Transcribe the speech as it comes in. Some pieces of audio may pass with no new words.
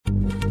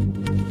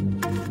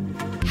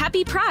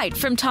Happy Pride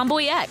from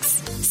Tomboy X,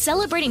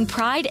 celebrating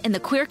pride and the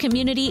queer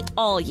community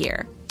all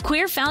year.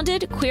 Queer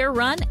founded, queer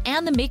run,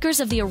 and the makers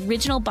of the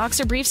original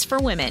boxer briefs for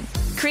women,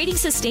 creating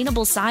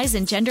sustainable size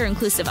and gender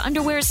inclusive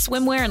underwear,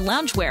 swimwear, and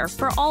loungewear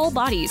for all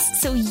bodies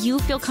so you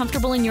feel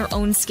comfortable in your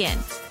own skin.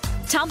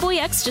 Tomboy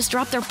X just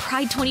dropped their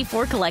Pride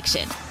 24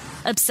 collection,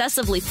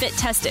 obsessively fit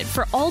tested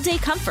for all day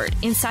comfort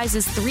in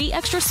sizes 3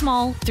 extra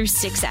small through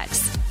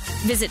 6X.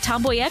 Visit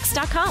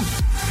tomboyx.com.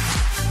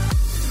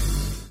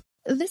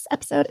 This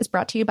episode is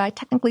brought to you by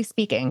Technically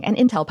Speaking, an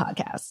Intel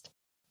podcast.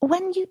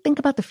 When you think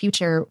about the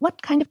future,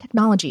 what kind of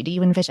technology do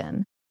you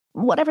envision?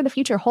 Whatever the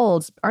future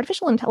holds,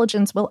 artificial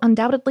intelligence will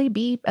undoubtedly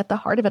be at the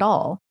heart of it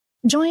all.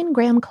 Join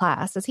Graham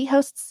Class as he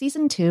hosts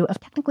Season 2 of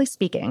Technically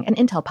Speaking, an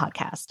Intel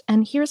podcast,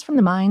 and hears from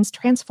the minds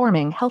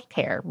transforming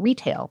healthcare,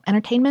 retail,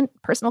 entertainment,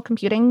 personal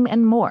computing,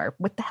 and more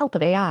with the help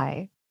of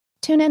AI.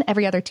 Tune in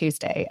every other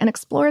Tuesday and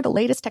explore the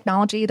latest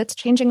technology that's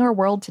changing our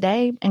world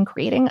today and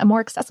creating a more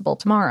accessible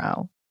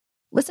tomorrow.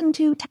 Listen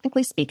to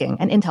Technically Speaking,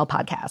 an Intel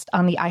podcast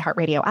on the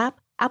iHeartRadio app,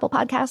 Apple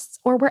Podcasts,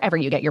 or wherever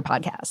you get your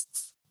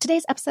podcasts.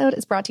 Today's episode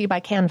is brought to you by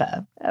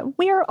Canva.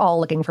 We're all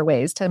looking for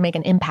ways to make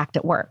an impact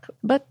at work,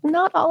 but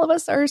not all of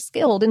us are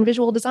skilled in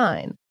visual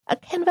design.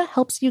 Canva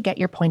helps you get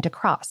your point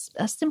across,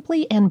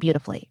 simply and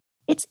beautifully.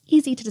 It's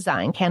easy to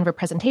design Canva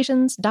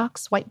presentations,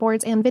 docs,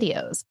 whiteboards, and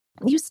videos.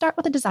 You start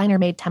with a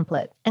designer-made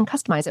template and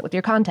customize it with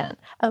your content.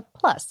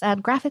 Plus,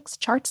 add graphics,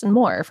 charts, and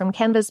more from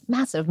Canva's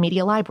massive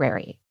media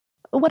library.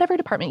 Whatever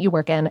department you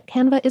work in,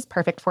 Canva is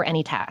perfect for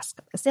any task.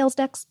 Sales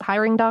decks,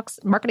 hiring docs,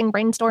 marketing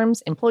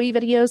brainstorms, employee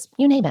videos,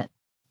 you name it.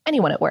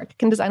 Anyone at work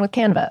can design with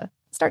Canva.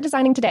 Start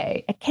designing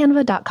today at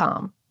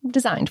canva.com.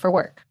 Designed for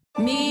work.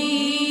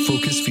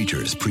 Focus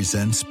Features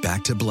presents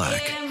Back to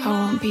Black. I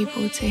want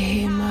people to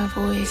hear my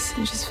voice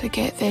and just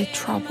forget their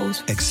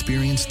troubles.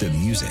 Experience the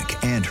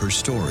music and her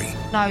story.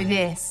 Know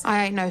this.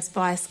 I ain't no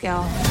Spice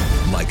Girl.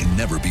 Like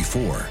never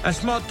before.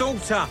 That's my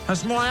daughter.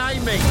 That's my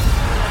Amy.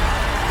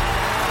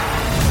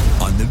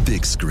 On the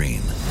big screen.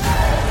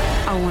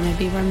 I want to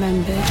be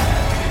remembered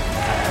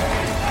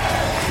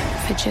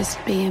for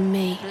just being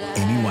me.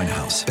 Amy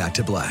Winehouse, Back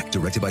to Black,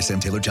 directed by Sam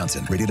Taylor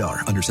Johnson. Rated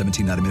R, under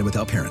 17, not a minute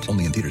without parent.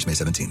 Only in theaters May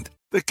 17th.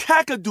 The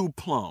Kakadu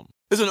plum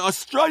is an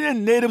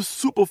Australian native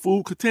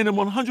superfood containing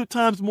 100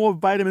 times more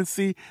vitamin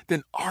C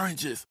than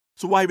oranges.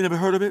 So why have you never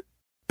heard of it?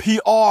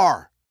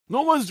 PR.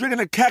 No one's drinking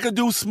a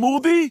Kakadu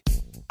smoothie?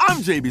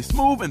 I'm JB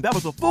Smoove, and that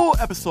was a full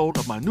episode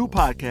of my new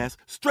podcast,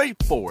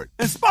 Straightforward,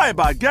 inspired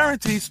by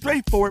guaranteed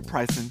straightforward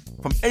pricing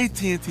from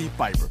AT&T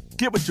Fiber.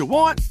 Get what you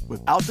want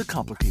without the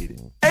complicated.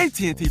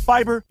 AT&T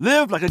Fiber,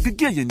 live like a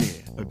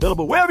gigillionaire.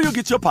 Available wherever you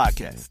get your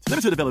podcasts.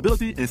 Limited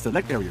availability in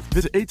select areas.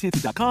 Visit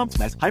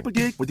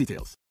AT&T.com/hypergig for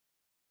details.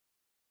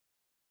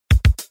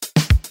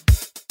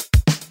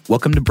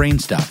 Welcome to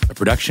Brainstuff, a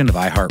production of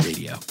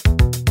iHeartRadio.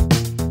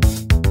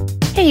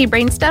 Hey,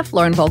 Brainstuff,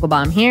 Lauren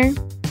Vogelbaum here.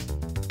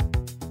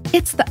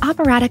 It's the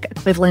operatic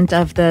equivalent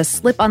of the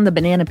slip on the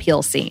banana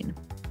peel scene.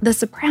 The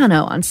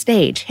soprano on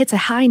stage hits a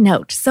high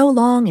note so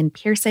long and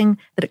piercing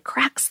that it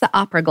cracks the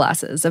opera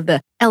glasses of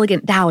the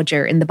elegant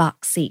dowager in the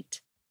box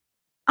seat.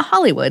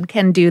 Hollywood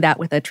can do that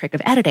with a trick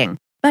of editing,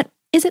 but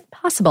is it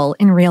possible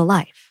in real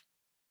life?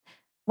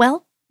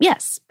 Well,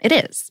 yes, it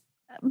is.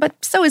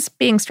 But so is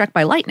being struck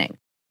by lightning.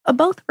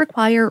 Both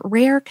require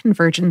rare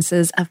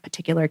convergences of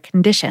particular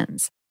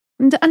conditions.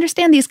 To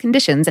understand these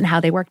conditions and how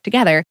they work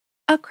together,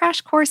 a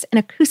crash course in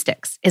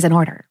acoustics is in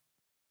order.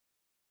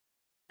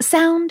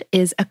 Sound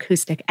is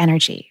acoustic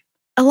energy.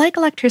 Like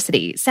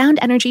electricity, sound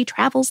energy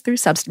travels through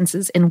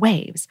substances in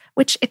waves,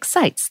 which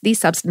excites these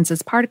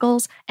substances'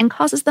 particles and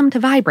causes them to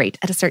vibrate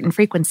at a certain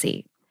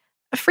frequency.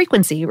 A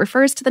frequency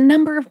refers to the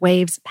number of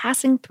waves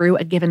passing through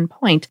a given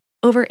point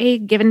over a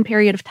given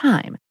period of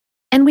time,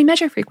 and we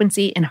measure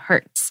frequency in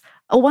hertz.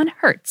 1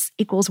 hertz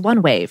equals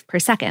 1 wave per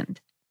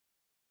second.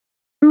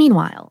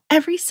 Meanwhile,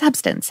 every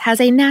substance has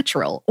a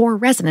natural or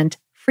resonant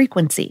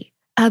frequency,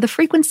 the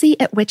frequency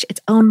at which its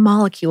own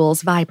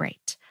molecules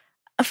vibrate.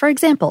 For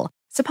example,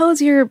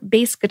 suppose your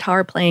bass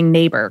guitar playing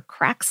neighbor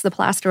cracks the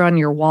plaster on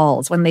your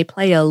walls when they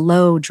play a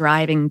low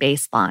driving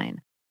bass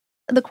line.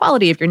 The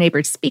quality of your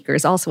neighbor's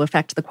speakers also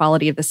affect the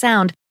quality of the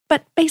sound,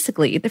 but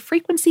basically the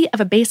frequency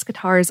of a bass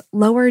guitar's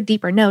lower,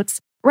 deeper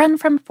notes run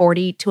from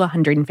 40 to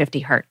 150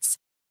 hertz.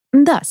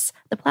 Thus,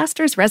 the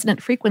plaster's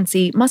resonant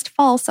frequency must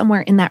fall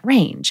somewhere in that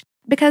range,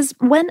 because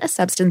when a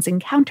substance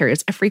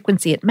encounters a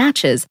frequency it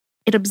matches,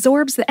 it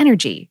absorbs the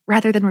energy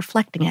rather than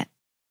reflecting it.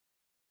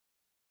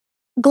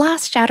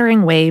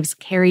 Glass-shattering waves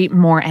carry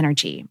more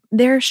energy.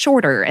 They're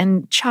shorter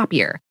and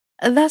choppier,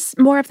 thus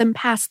more of them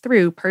pass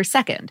through per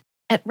second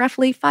at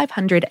roughly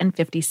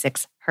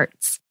 556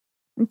 hertz.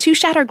 To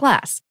shatter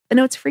glass, the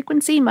note's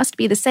frequency must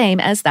be the same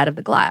as that of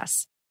the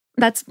glass.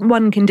 That's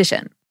one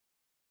condition.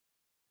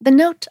 The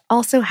note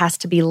also has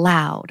to be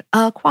loud,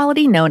 a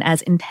quality known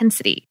as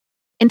intensity.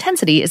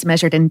 Intensity is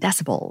measured in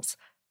decibels.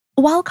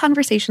 While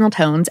conversational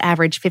tones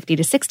average 50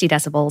 to 60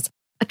 decibels,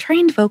 a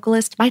trained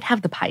vocalist might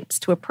have the pipes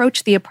to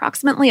approach the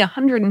approximately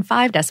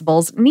 105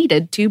 decibels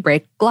needed to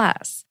break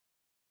glass.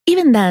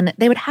 Even then,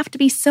 they would have to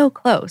be so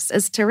close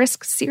as to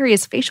risk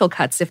serious facial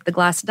cuts if the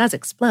glass does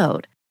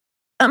explode.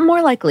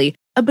 More likely,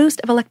 a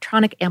boost of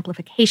electronic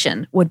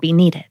amplification would be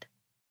needed.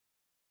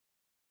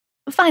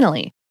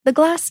 Finally, the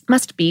glass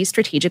must be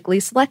strategically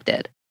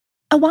selected.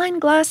 A wine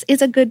glass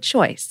is a good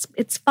choice.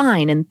 It's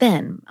fine and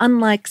thin,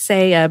 unlike,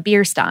 say, a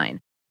beer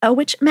stein,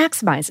 which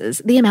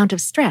maximizes the amount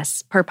of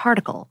stress per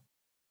particle.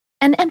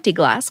 An empty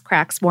glass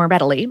cracks more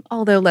readily,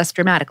 although less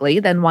dramatically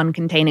than one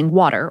containing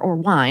water or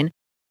wine.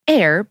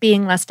 Air,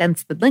 being less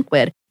dense than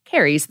liquid,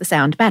 carries the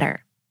sound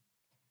better.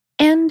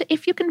 And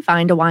if you can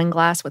find a wine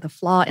glass with a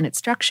flaw in its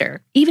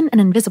structure, even an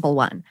invisible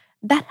one,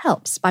 that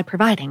helps by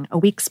providing a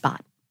weak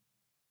spot.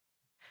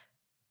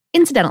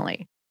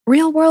 Incidentally,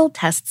 real-world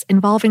tests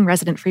involving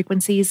resonant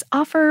frequencies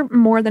offer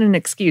more than an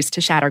excuse to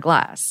shatter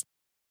glass.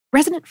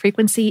 Resonant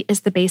frequency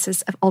is the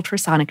basis of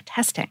ultrasonic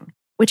testing,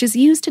 which is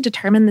used to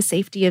determine the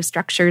safety of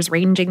structures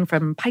ranging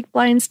from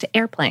pipelines to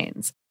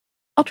airplanes.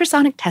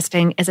 Ultrasonic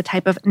testing is a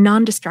type of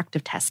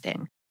non-destructive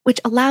testing, which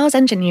allows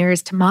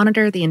engineers to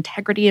monitor the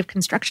integrity of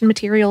construction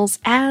materials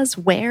as,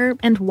 where,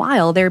 and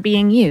while they're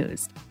being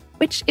used,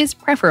 which is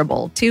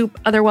preferable to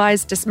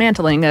otherwise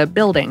dismantling a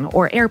building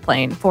or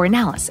airplane for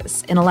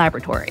analysis in a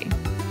laboratory.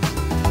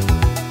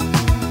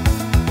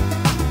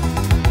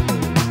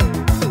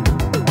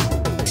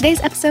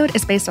 Today's episode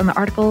is based on the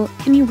article,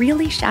 Can You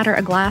Really Shatter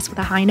a Glass with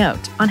a High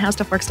Note? On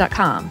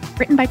HowStuffWorks.com,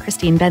 written by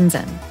Christine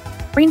Benson.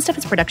 Brainstuff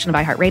is a production of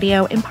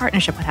iHeartRadio in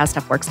partnership with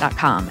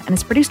HowStuffWorks.com and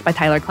is produced by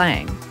Tyler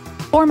Klang.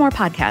 For more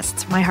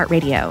podcasts from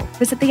iHeartRadio,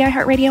 visit the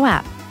iHeartRadio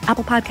app,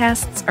 Apple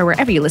Podcasts, or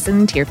wherever you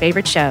listen to your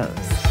favorite shows.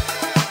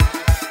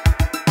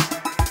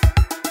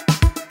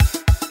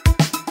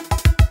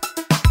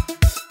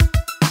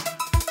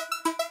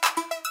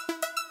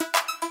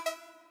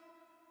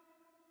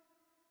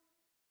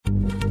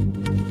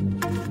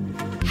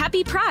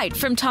 Happy Pride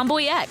from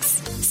Tomboy X,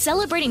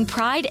 celebrating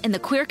pride in the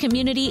queer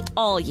community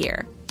all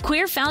year.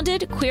 Queer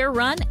founded, queer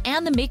run,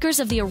 and the makers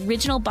of the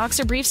original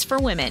boxer briefs for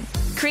women,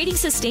 creating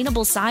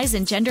sustainable size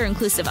and gender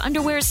inclusive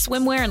underwear,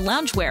 swimwear, and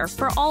loungewear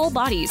for all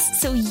bodies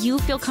so you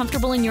feel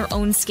comfortable in your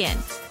own skin.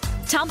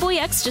 Tomboy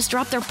X just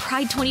dropped their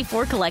Pride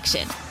 24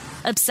 collection,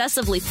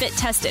 obsessively fit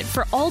tested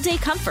for all day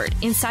comfort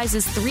in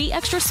sizes 3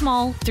 extra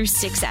small through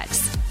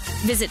 6X.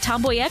 Visit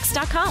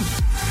tomboyx.com.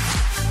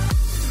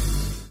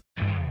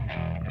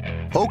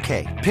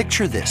 Okay,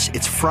 picture this.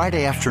 It's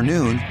Friday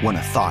afternoon when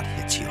a thought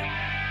hits you.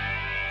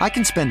 I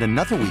can spend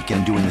another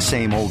weekend doing the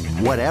same old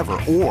whatever,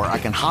 or I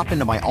can hop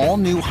into my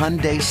all-new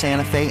Hyundai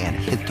Santa Fe and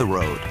hit the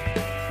road.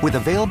 With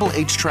available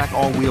H-Track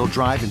all-wheel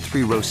drive and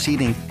 3-row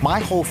seating, my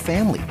whole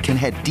family can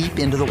head deep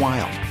into the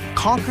wild.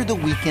 Conquer the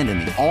weekend in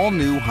the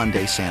all-new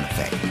Hyundai Santa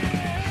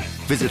Fe.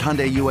 Visit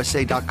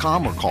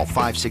HyundaiUSA.com or call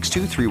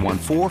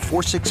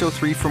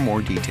 562-314-4603 for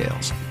more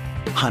details.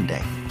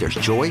 Hyundai, there's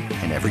joy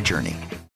in every journey.